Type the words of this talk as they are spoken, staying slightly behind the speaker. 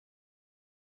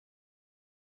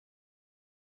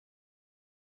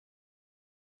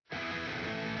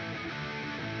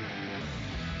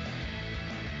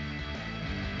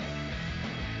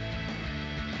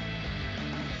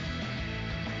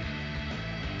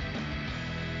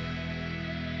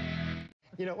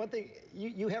You know, one thing,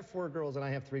 you have 4 girls and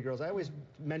I have 3 girls. I always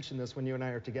mention this when you and I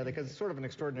are together because it's sort of an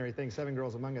extraordinary thing, 7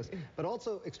 girls among us. But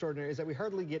also extraordinary is that we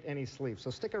hardly get any sleep. So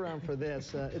stick around for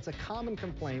this. It's a common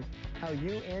complaint how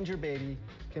you and your baby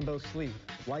can both sleep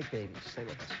like babies. Stay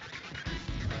with us.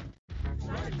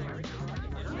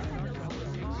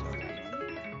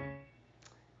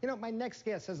 You know, my next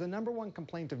guest says the #1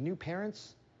 complaint of new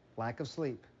parents, lack of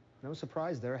sleep. No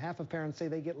surprise there. Half of parents say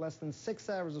they get less than 6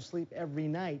 hours of sleep every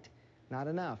night. Not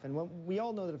enough. And we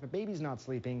all know that if a baby's not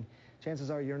sleeping,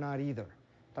 chances are you're not either.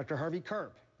 Dr. Harvey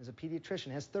Karp is a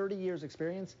pediatrician, has 30 years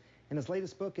experience, and his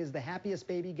latest book is The Happiest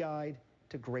Baby Guide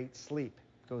to Great Sleep.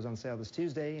 It goes on sale this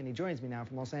Tuesday, and he joins me now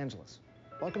from Los Angeles.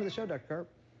 Welcome to the show, Dr. Karp.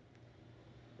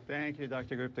 Thank you,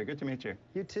 Dr. Gupta. Good to meet you.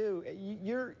 You too.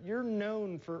 You're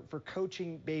known for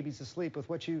coaching babies to sleep with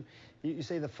what you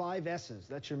say the 5 S's.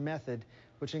 That's your method,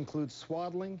 which includes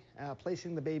swaddling,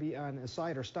 placing the baby on his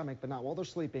side or stomach, but not while they're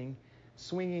sleeping,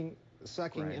 swinging,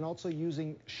 sucking, right, and also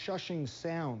using shushing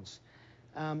sounds.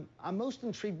 I'm most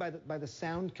intrigued by the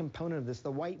sound component of this.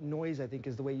 The white noise, I think,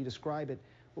 is the way you describe it.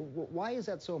 Why is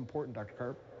that so important, Dr.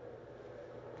 Karp?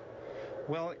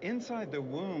 Well, inside the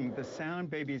womb, the sound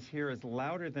babies hear is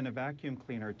louder than a vacuum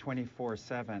cleaner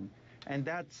 24/7. And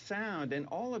that sound and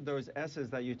all of those S's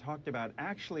that you talked about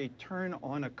actually turn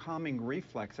on a calming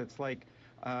reflex. It's like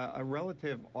a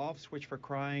relative off switch for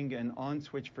crying and on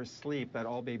switch for sleep that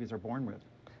all babies are born with.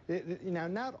 Now,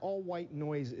 not all white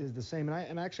noise is the same,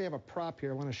 and I actually have a prop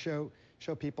here. I want to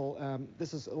show people.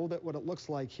 This is a little bit what it looks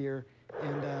like here,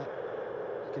 and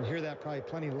you can hear that probably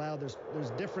plenty loud.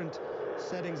 There's different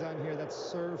settings on here. That's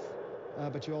surf,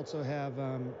 but you also have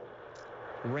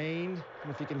rain. I don't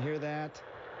know if you can hear that.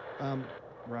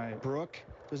 Right. Brook.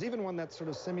 There's even one that sort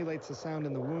of simulates the sound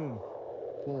in the womb.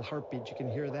 A little heartbeat. You can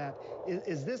hear that.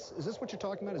 Is this what you're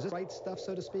talking about? Is this right stuff,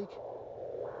 so to speak?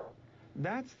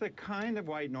 That's the kind of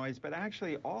white noise, but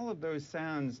actually all of those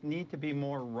sounds need to be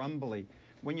more rumbly.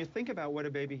 When you think about what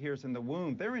a baby hears in the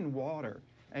womb, they're in water,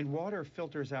 and water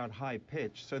filters out high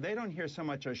pitch, so they don't hear so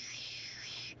much a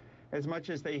shh as much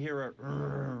as they hear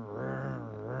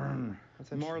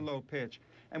a more low pitch.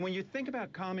 And when you think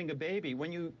about calming a baby,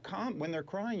 when they're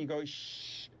crying, you go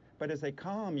shh, but as they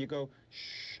calm, you go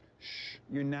shh, shh.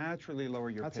 You naturally lower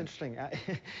your pitch. That's interesting.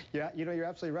 Yeah, you know, you're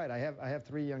absolutely right. I have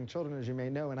 3 young children, as you may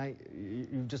know, and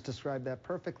you've just described that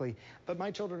perfectly. But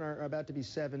my children are about to be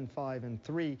 7, 5, and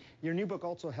 3. Your new book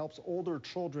also helps older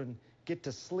children get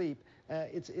to sleep.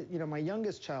 You know, my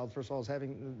youngest child, first of all, is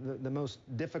having the most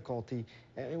difficulty.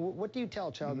 What do you tell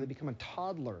a child when they become a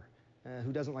toddler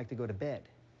who doesn't like to go to bed?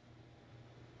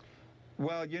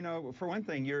 Well, you know, for one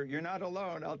thing, you're not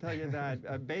alone, I'll tell you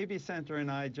that. Baby Center and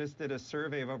I just did a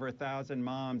survey of over 1,000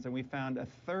 moms, and we found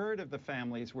 1/3 of the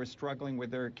families were struggling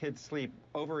with their kids' sleep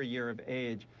over a year of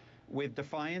age, with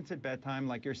defiance at bedtime,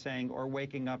 like you're saying, or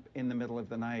waking up in the middle of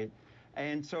the night.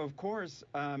 And so, of course,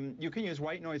 you can use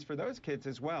white noise for those kids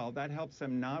as well. That helps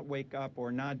them not wake up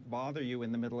or not bother you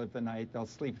in the middle of the night. They'll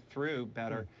sleep through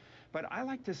better. But I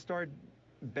like to start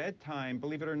bedtime,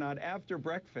 believe it or not, after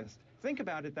breakfast. Think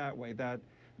about it that way,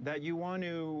 that you want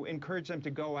to encourage them to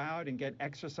go out and get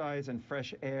exercise and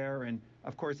fresh air and,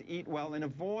 of course, eat well and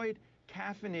avoid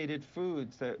caffeinated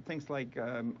foods. Things like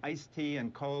iced tea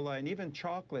and cola and even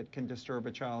chocolate can disturb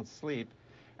a child's sleep.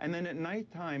 And then at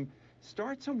nighttime,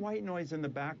 start some white noise in the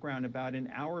background about an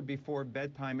hour before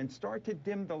bedtime and start to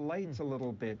dim the lights a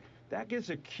little bit. That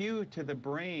gives a cue to the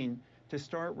brain to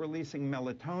start releasing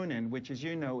melatonin, which, as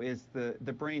you know, is the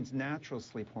brain's natural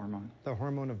sleep hormone. The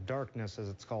hormone of darkness, as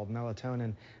it's called,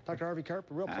 melatonin. Dr. Harvey Karp,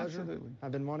 a real pleasure. Absolutely.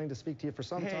 I've been wanting to speak to you for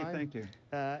some time. Thank you.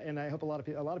 And I hope a lot of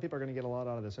people are going to get a lot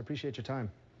out of this. I appreciate your time.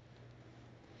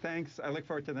 Thanks. I look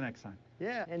forward to the next time.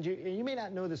 Yeah, and you may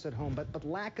not know this at home, but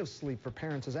lack of sleep for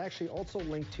parents is actually also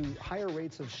linked to higher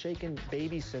rates of shaken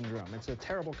baby syndrome. It's a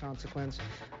terrible consequence,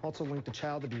 also linked to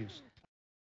child abuse.